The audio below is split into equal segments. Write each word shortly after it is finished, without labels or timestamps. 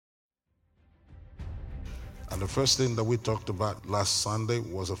And the first thing that we talked about last Sunday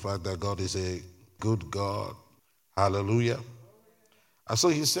was the fact that God is a good God. Hallelujah. And so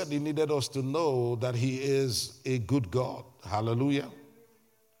he said he needed us to know that he is a good God. Hallelujah.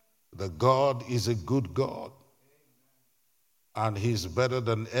 That God is a good God. And he's better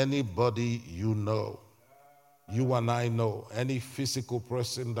than anybody you know. You and I know. Any physical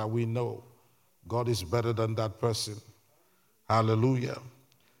person that we know, God is better than that person. Hallelujah.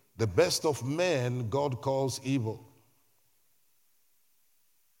 The best of men, God calls evil.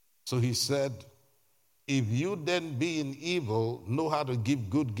 So he said, if you then being evil know how to give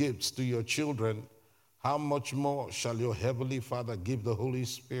good gifts to your children, how much more shall your heavenly Father give the Holy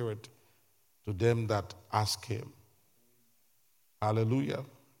Spirit to them that ask him? Hallelujah.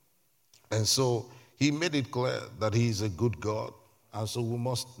 And so he made it clear that he is a good God. And so we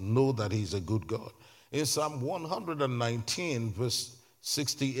must know that he is a good God. In Psalm 119, verse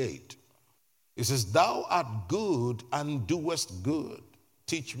 68, it says, thou art good and doest good.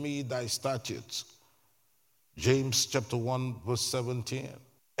 Teach me thy statutes. James chapter 1, verse 17.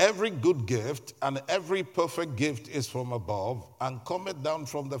 Every good gift and every perfect gift is from above and cometh down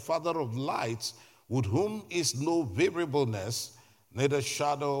from the Father of lights, with whom is no variableness, neither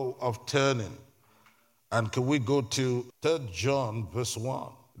shadow of turning. And can we go to 3 John verse 1?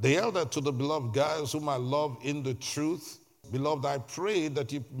 The elder to the beloved guys whom I love in the truth. Beloved, I pray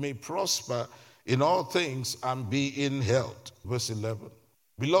that you may prosper in all things and be in health. Verse 11.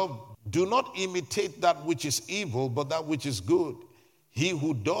 Beloved, do not imitate that which is evil, but that which is good. He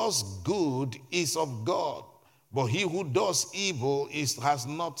who does good is of God, but he who does evil has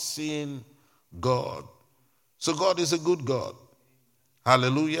not seen God. So God is a good God.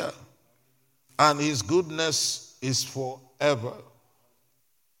 Hallelujah. And his goodness is forever.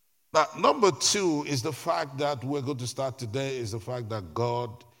 Now, number two is the fact that we're going to start today is the fact that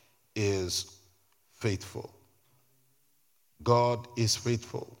God is faithful. God is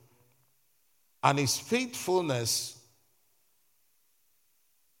faithful. And his faithfulness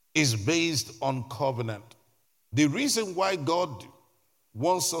is based on covenant. The reason why God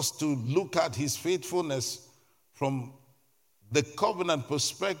wants us to look at his faithfulness from the covenant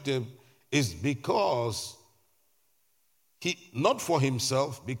perspective is because he, not for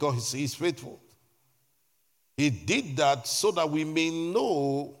himself, because he's faithful. He did that so that we may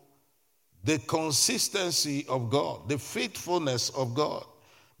know the consistency of God, the faithfulness of God.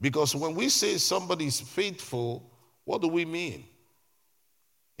 Because when we say somebody is faithful, what do we mean?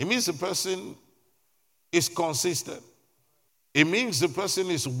 It means the person is consistent. It means the person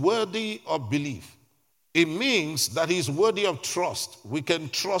is worthy of belief. It means that he's worthy of trust. We can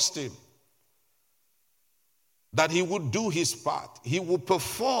trust him. That he would do his part. He will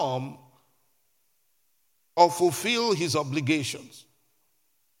perform or fulfill his obligations.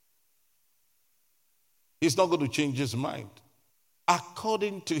 He's not going to change his mind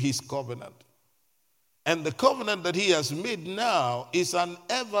according to his covenant. And the covenant that he has made now is an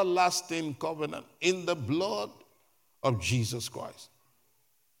everlasting covenant in the blood of Jesus Christ.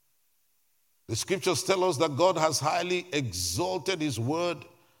 The scriptures tell us that God has highly exalted his word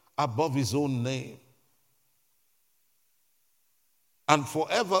above his own name. And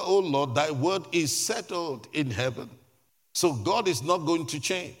forever, O Lord, thy word is settled in heaven. So God is not going to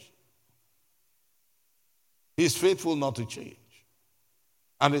change. He's faithful not to change.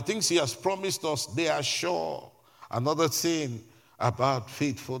 And the things he has promised us, they are sure. Another thing about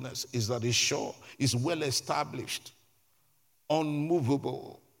faithfulness is that it's sure, it's well established,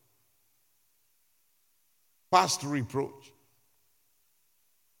 unmovable, past reproach.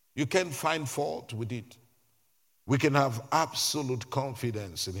 You can't find fault with it. We can have absolute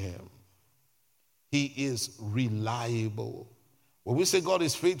confidence in him. He is reliable. When we say God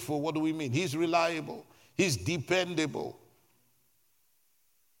is faithful, what do we mean? He's reliable. He's dependable.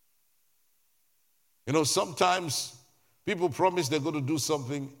 You know, sometimes people promise they're going to do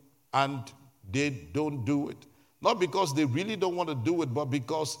something and they don't do it. Not because they really don't want to do it, but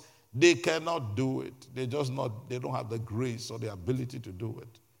because they cannot do it. They don't have the grace or the ability to do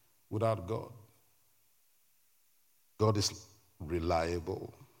it without God. God is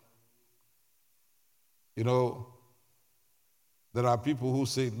reliable. You know, there are people who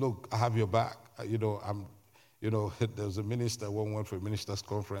say, look, I have your back. There's a minister, one went for a minister's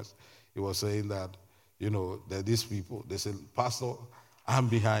conference. He was saying that, there are these people. They said, Pastor, I'm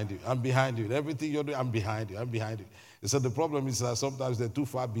behind you. I'm behind you. Everything you're doing, I'm behind you. I'm behind you. He said, the problem is that sometimes they're too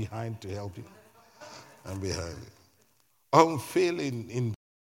far behind to help you. I'm behind you. Unfailing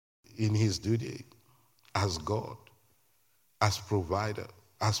in his duty as God, as provider,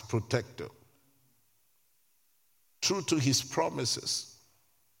 as protector, true to his promises,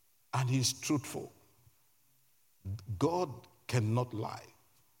 and he's truthful. God cannot lie.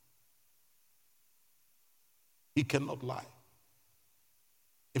 He cannot lie.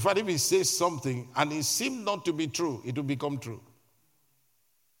 In fact, if he says something and it seems not to be true, it will become true.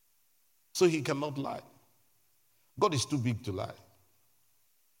 So he cannot lie. God is too big to lie.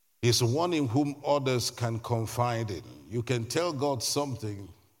 He's one in whom others can confide in. You can tell God something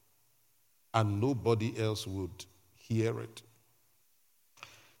and nobody else would hear it.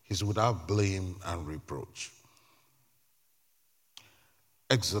 He's without blame and reproach.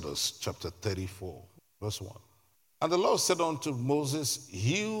 Exodus chapter 34, verse 1. And the Lord said unto Moses,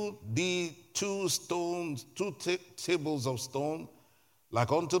 hew thee two tables of stone,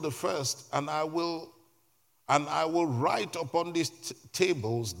 like unto the first, and I will write upon these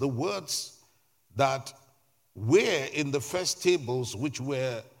tables the words that were in the first tables which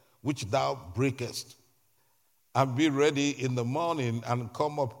thou breakest. And be ready in the morning, and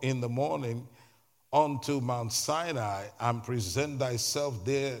come up in the morning unto Mount Sinai, and present thyself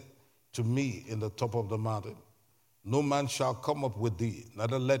there to me in the top of the mountain. No man shall come up with thee,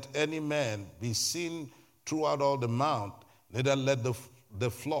 neither let any man be seen throughout all the mount, neither let the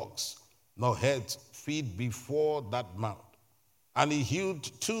flocks nor heads feed before that mount. And he hewed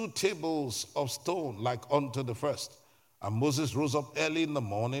two tables of stone like unto the first. And Moses rose up early in the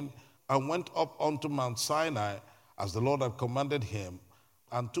morning and went up unto Mount Sinai as the Lord had commanded him,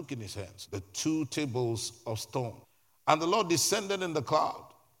 and took in his hands the two tables of stone. And the Lord descended in the cloud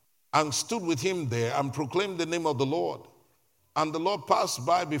and stood with him there and proclaimed the name of the Lord. And the Lord passed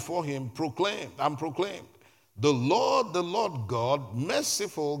by before him, proclaimed, the Lord God,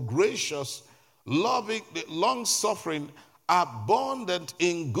 merciful, gracious, loving, long-suffering, abundant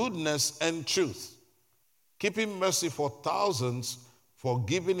in goodness and truth, keeping mercy for thousands,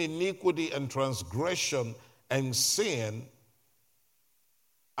 forgiving iniquity and transgression and sin,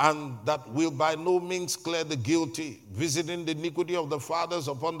 and that will by no means clear the guilty, visiting the iniquity of the fathers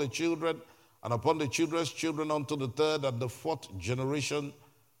upon the children, and upon the children's children unto the third and the fourth generation.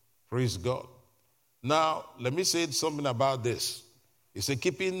 Praise God. Now, let me say something about this. It's a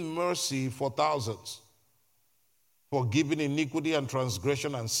keeping mercy for thousands, forgiving iniquity and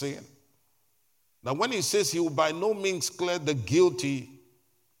transgression and sin. Now, when he says he will by no means clear the guilty,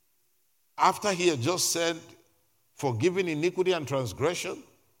 after he had just said forgiving iniquity and transgression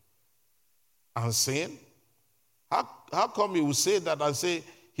and sin, how come he will say that and say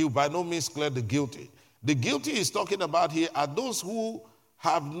he will by no means clear the guilty? The guilty he's talking about here are those who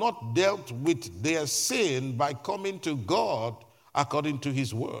have not dealt with their sin by coming to God according to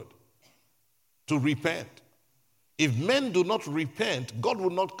his word, to repent. If men do not repent, God will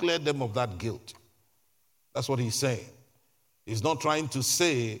not clear them of that guilt. That's what he's saying. He's not trying to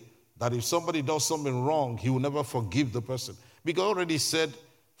say that if somebody does something wrong, he will never forgive the person. Because I already said,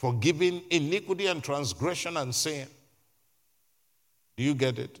 forgiving iniquity and transgression and sin. Do you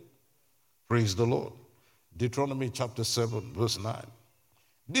get it? Praise the Lord. Deuteronomy chapter 7, verse 9.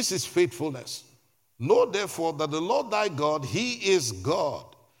 This is faithfulness. Know therefore that the Lord thy God, he is God,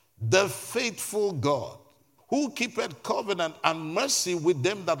 the faithful God, who keepeth covenant and mercy with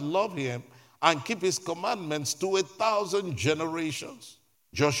them that love him, and keep his commandments to 1,000 generations.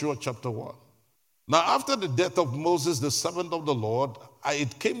 Joshua chapter 1. Now after the death of Moses, the servant of the Lord,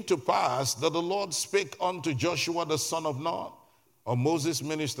 it came to pass that the Lord spake unto Joshua the son of Nun, or Moses'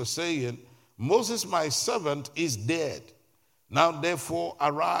 minister, saying, Moses my servant is dead. Now therefore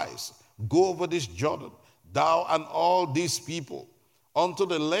arise, go over this Jordan, thou and all these people, unto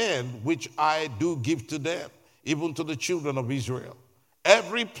the land which I do give to them, even to the children of Israel.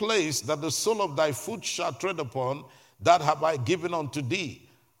 Every place that the sole of thy foot shall tread upon, that have I given unto thee,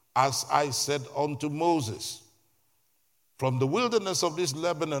 as I said unto Moses. From the wilderness of this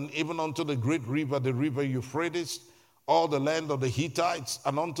Lebanon, even unto the great river, the river Euphrates, all the land of the Hittites,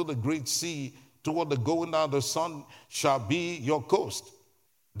 and unto the great sea, toward the going down of the sun, shall be your coast.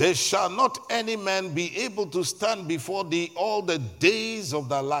 There shall not any man be able to stand before thee all the days of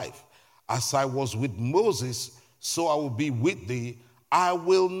thy life. As I was with Moses, so I will be with thee. I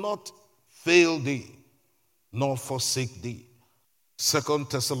will not fail thee, nor forsake thee. 2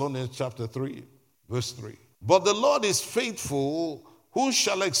 Thessalonians chapter 3, verse 3. But the Lord is faithful, who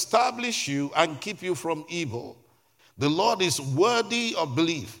shall establish you and keep you from evil. The Lord is worthy of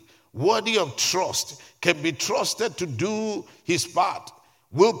belief, worthy of trust, can be trusted to do his part,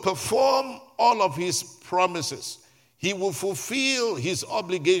 will perform all of his promises. He will fulfill his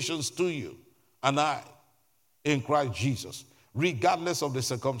obligations to you and I in Christ Jesus, regardless of the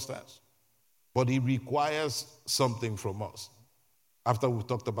circumstance. But he requires something from us. After we've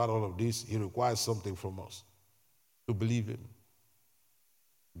talked about all of this, he requires something from us. To believe him.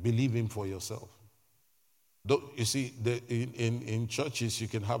 Believe him for yourself. You see, in churches, you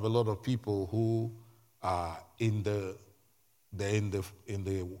can have a lot of people who are they're in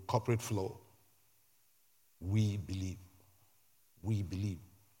the corporate flow. We believe. We believe.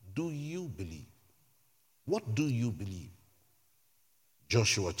 Do you believe? What do you believe?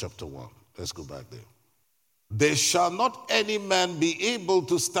 Joshua chapter 1. Let's go back there. There shall not any man be able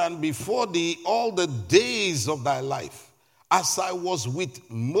to stand before thee all the days of thy life. As I was with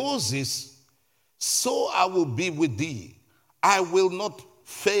Moses, so I will be with thee. I will not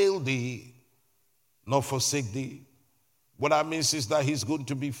fail thee, nor forsake thee. What that means is that he's going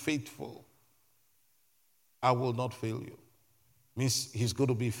to be faithful. I will not fail you. Means he's going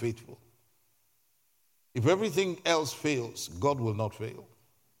to be faithful. If everything else fails, God will not fail.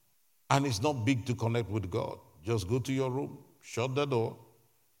 And it's not big to connect with God. Just go to your room, shut the door,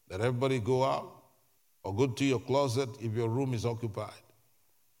 let everybody go out, or go to your closet if your room is occupied.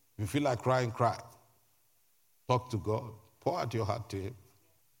 If you feel like crying, cry. Talk to God. Pour out your heart to him.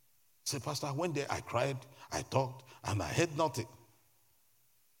 Say, Pastor, I went there, I cried, I talked, and I heard nothing.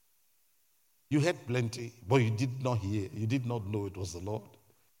 You heard plenty, but you did not hear. You did not know it was the Lord.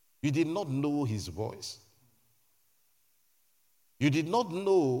 You did not know his voice. You did not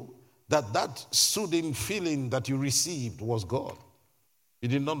know that soothing feeling that you received was God. You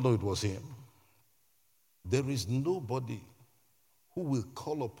did not know it was him. There is nobody who will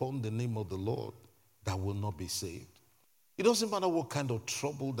call upon the name of the Lord that will not be saved. It doesn't matter what kind of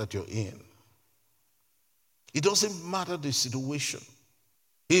trouble that you're in. It doesn't matter the situation.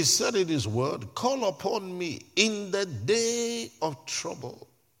 He said in his word, call upon me in the day of trouble,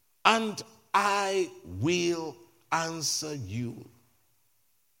 and I will answer you.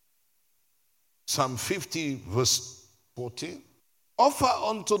 Psalm 50 verse 14. Offer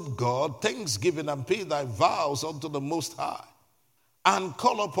unto God thanksgiving and pay thy vows unto the Most High, and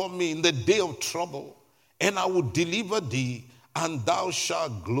call upon me in the day of trouble, and I will deliver thee, and thou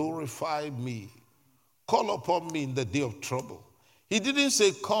shalt glorify me. Call upon me in the day of trouble. He didn't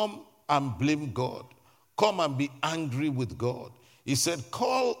say come and blame God. Come and be angry with God. He said,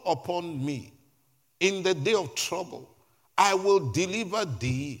 call upon me in the day of trouble. I will deliver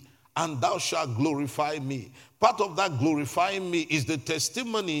thee, and thou shalt glorify me. Part of that glorifying me is the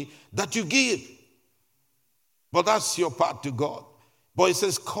testimony that you give. But that's your part to God. But it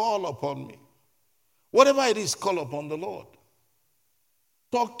says, call upon me. Whatever it is, call upon the Lord.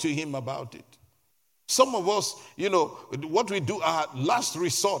 Talk to him about it. Some of us, what we do, our last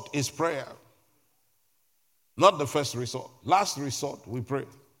resort is prayer. Not the first resort. Last resort, we pray.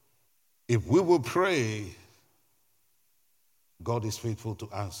 If we will pray, God is faithful to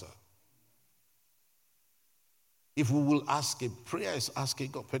answer. If we will ask him, prayer is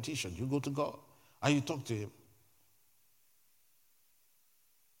asking God, petition. You go to God and you talk to him.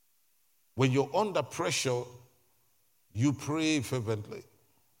 When you're under pressure, you pray fervently.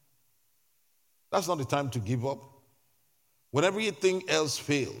 That's not the time to give up. When everything else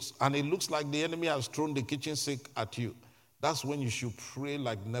fails and it looks like the enemy has thrown the kitchen sink at you, that's when you should pray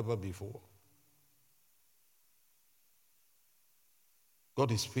like never before.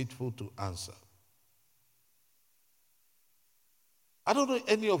 God is faithful to answer. I don't know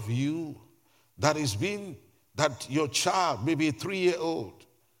any of you that your child, maybe a 3-year-old,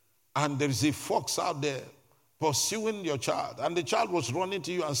 and there is a fox out there pursuing your child, and the child was running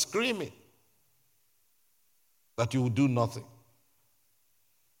to you and screaming that you will do nothing.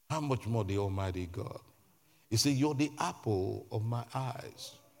 How much more the Almighty God? He said, you're the apple of my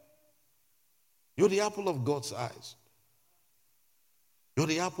eyes. You're the apple of God's eyes. You're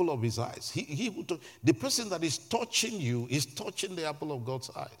the apple of his eyes. The person that is touching you is touching the apple of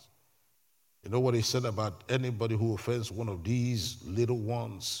God's eyes. You know what he said about anybody who offends one of these little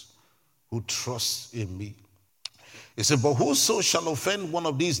ones who trusts in me? He said, but whoso shall offend one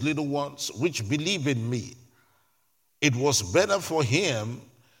of these little ones which believe in me, it was better for him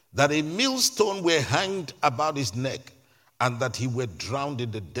that a millstone were hanged about his neck and that he were drowned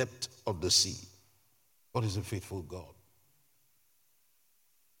in the depth of the sea. God is a faithful God.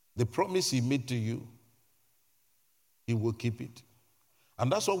 The promise he made to you, he will keep it.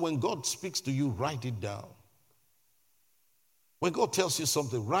 And that's why when God speaks to you, write it down. When God tells you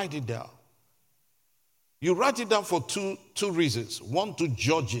something, write it down. You write it down for two reasons. One, to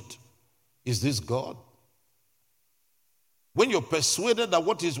judge it. Is this God? When you're persuaded that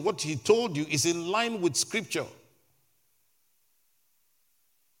what he told you is in line with Scripture.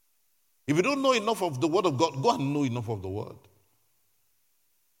 If you don't know enough of the Word of God, go and know enough of the Word.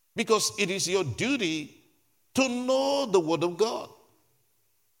 Because it is your duty to know the Word of God.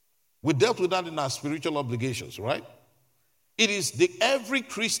 We dealt with that in our spiritual obligations, right? It is every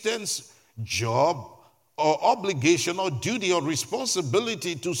Christian's job or obligation or duty or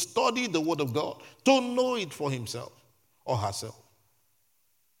responsibility to study the Word of God, to know it for himself or herself.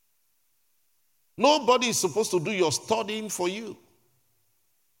 Nobody is supposed to do your studying for you.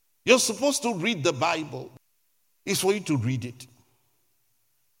 You're supposed to read the Bible. It's for you to read it,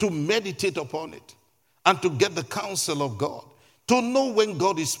 to meditate upon it, and to get the counsel of God, to know when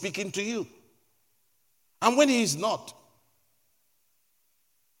God is speaking to you and when he is not.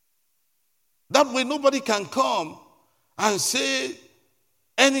 That way nobody can come and say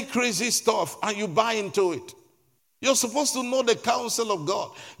any crazy stuff and you buy into it. You're supposed to know the counsel of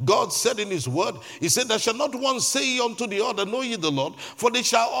God. God said in his word, he said, there shall not one say unto the other, know ye the Lord, for they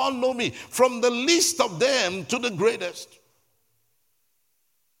shall all know me, from the least of them to the greatest.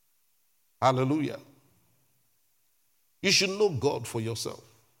 Hallelujah. You should know God for yourself.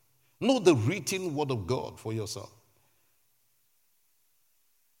 Know the written word of God for yourself.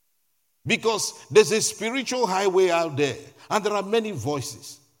 Because there's a spiritual highway out there, and there are many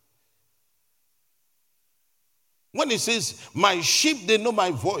voices. When he says, my sheep, they know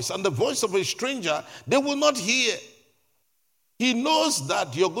my voice, and the voice of a stranger, they will not hear. He knows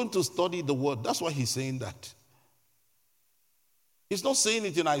that you're going to study the word. That's why he's saying that. He's not saying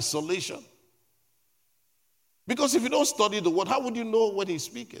it in isolation. Because if you don't study the word, how would you know when he's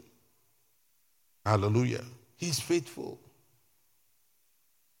speaking? Hallelujah. He's faithful.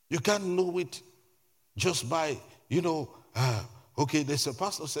 You can't know it just by, okay, there's a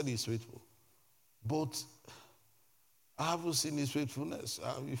pastor said he's faithful. But I haven't seen his faithfulness.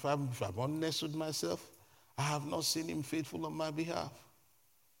 If I'm honest with myself, I have not seen him faithful on my behalf.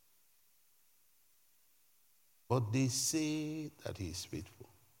 But they say that he is faithful.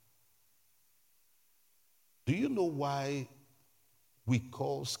 Do you know why we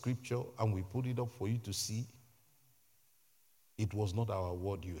call scripture and we put it up for you to see? It was not our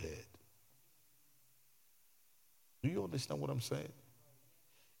word you heard. Do you understand what I'm saying?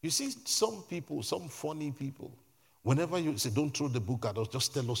 You see, some people, some funny people, whenever you say, don't throw the book at us,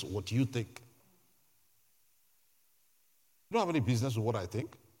 just tell us what you think. You don't have any business with what I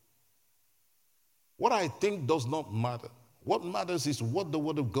think. What I think does not matter. What matters is what the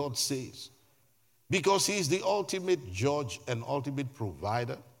Word of God says. Because he is the ultimate judge and ultimate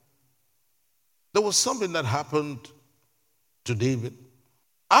provider. There was something that happened to David.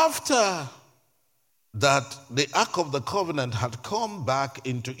 After that, the Ark of the Covenant had come back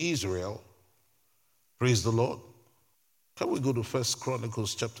into Israel. Praise the Lord. Can we go to 1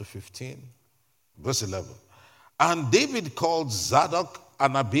 Chronicles chapter 15, verse 11. And David called Zadok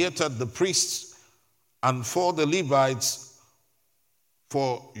and Abiathar the priests, and for the Levites,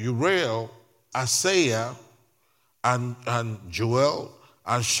 for Uriel, Asaiah, and Joel,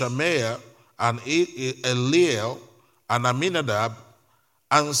 and Shemaiah, and Eliel, and Aminadab,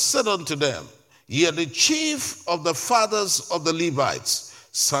 and said unto them, ye are the chief of the fathers of the Levites.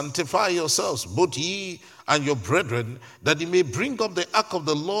 Sanctify yourselves, both ye and your brethren, that ye may bring up the ark of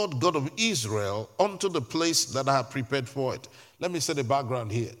the Lord God of Israel unto the place that I have prepared for it. Let me say the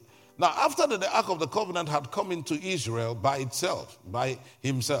background here. Now, after the ark of the covenant had come into Israel by itself, by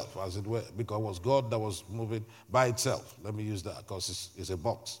himself, as it were, because it was God that was moving by itself. Let me use that because it's a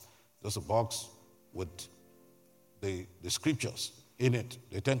box. Just a box with the scriptures in it,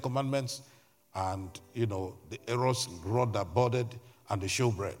 the 10 Commandments, and, the Eros rod that budded, and the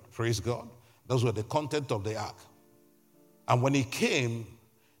showbread. Praise God. Those were the content of the ark. And when he came,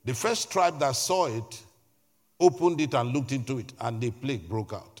 the first tribe that saw it opened it and looked into it, and the plague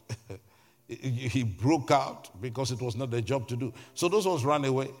broke out. He broke out because it was not their job to do. So those ones ran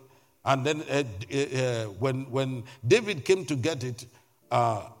away. And then when David came to get it,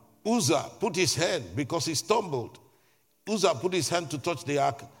 Uzzah put his hand because he stumbled. Uzzah put his hand to touch the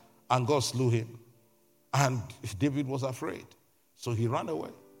ark, and God slew him. And David was afraid. So he ran away.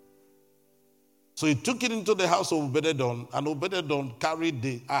 So he took it into the house of Obed-Edom, and Obed-Edom carried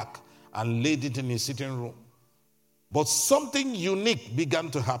the ark and laid it in his sitting room. But something unique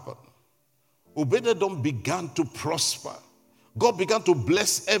began to happen. Obed-Edom began to prosper. God began to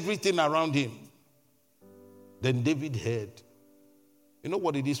bless everything around him. Then David heard. You know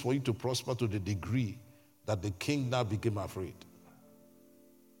what it is for you to prosper to the degree that the king now became afraid?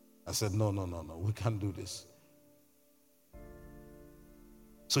 I said, no, we can't do this.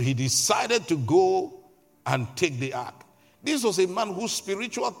 So he decided to go and take the ark. This was a man whose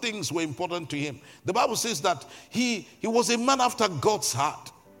spiritual things were important to him. The Bible says that he was a man after God's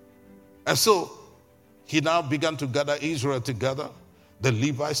heart. And so he now began to gather Israel together, the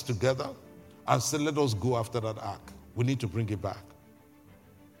Levites together, and said, let us go after that ark. We need to bring it back.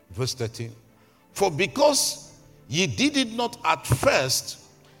 Verse 13. For because ye did it not at first,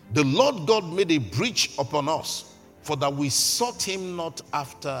 The Lord God made a breach upon us, for that we sought him not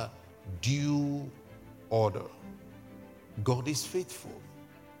after due order. God is faithful,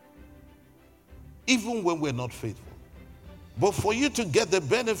 even when we're not faithful. But for you to get the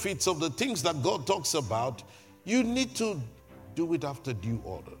benefits of the things that God talks about, you need to do it after due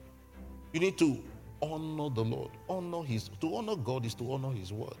order. You need to honor the Lord. To honor God is to honor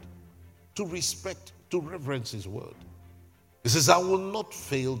his word. To respect, to reverence his word. He says, I will not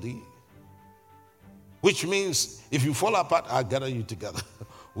fail thee. Which means if you fall apart, I'll gather you together.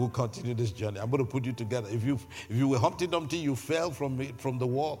 We'll continue this journey. I'm going to put you together. If you were Humpty Dumpty, you fell from the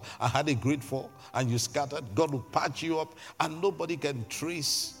wall and had a great fall and you scattered, God will patch you up and nobody can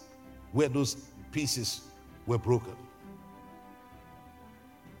trace where those pieces were broken.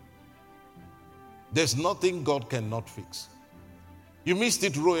 There's nothing God cannot fix. You missed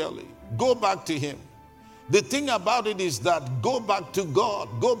it royally. Go back to him. The thing about it is that go back to God,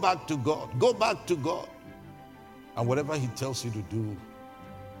 go back to God, go back to God. And whatever he tells you to do,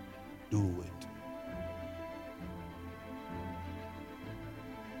 do it.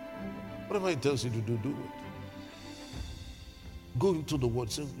 Whatever he tells you to do, do it. Go into the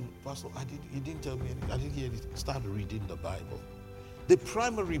word. Say, Pastor, he didn't tell me anything. I didn't hear it. Start reading the Bible. The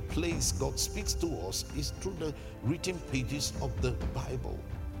primary place God speaks to us is through the written pages of the Bible.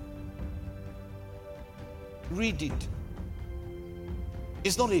 Read it.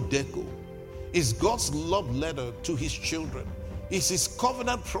 It's not a deco. It's God's love letter to his children. It's his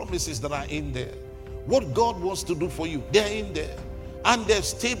covenant promises that are in there. What God wants to do for you, they're in there. And they're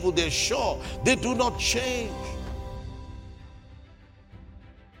stable, they're sure. They do not change.